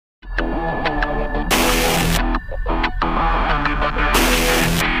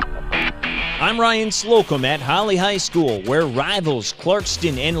I'm Ryan Slocum at Holly High School, where rivals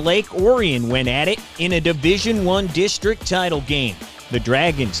Clarkston and Lake Orion went at it in a Division I district title game. The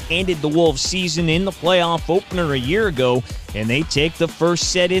Dragons ended the Wolves' season in the playoff opener a year ago, and they take the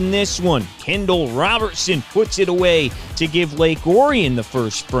first set in this one. Kendall Robertson puts it away to give Lake Orion the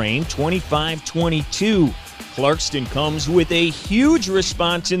first frame, 25-22. Clarkston comes with a huge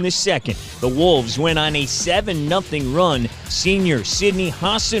response in the second. The Wolves went on a 7-0 run, senior Sydney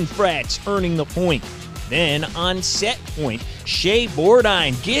Hassenfratz earning the point. Then on set point, Shea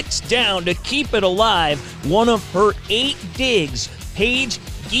Bordine gets down to keep it alive. One of her 8 digs, Paige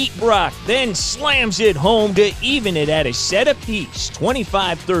Geetbrock then slams it home to even it at a set apiece,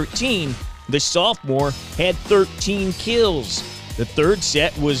 25-13. The sophomore had 13 kills. The third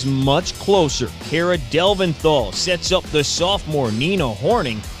set was much closer. Kara Delventhal sets up the sophomore Nina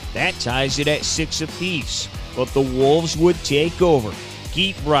Horning. That ties it at 6 apiece. But the Wolves would take over.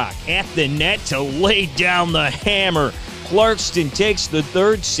 Geetbrock at the net to lay down the hammer. Clarkston takes the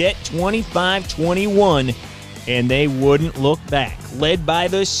third set 25-21, and they wouldn't look back. Led by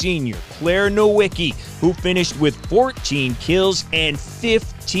the senior, Claire Nowicki, who finished with 14 kills and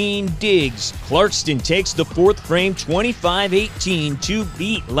 15 digs. Clarkston takes the fourth frame 25-18 to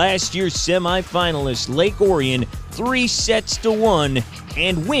beat last year's semifinalist Lake Orion 3-1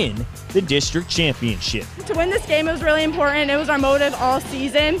 and win the district championship. To win this game, it was really important. It was our motive all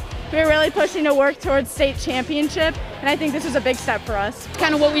season. We were really pushing to work towards state championship, and I think this was a big step for us.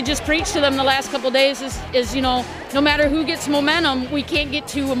 Kind of what we just preached to them the last couple of days is, you know, no matter who gets momentum, we can't get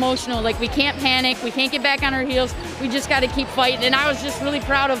too emotional. Like, we can't panic, we can't get back on our heels. We just got to keep fighting, and I was just really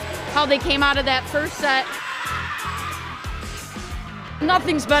proud of how they came out of that first set.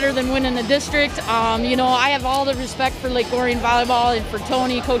 Nothing's better than winning the district. You know, I have all the respect for Lake Orion Volleyball and for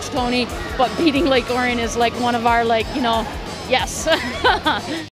Tony, Coach Tony, but beating Lake Orion is like one of our, like, you know, yes.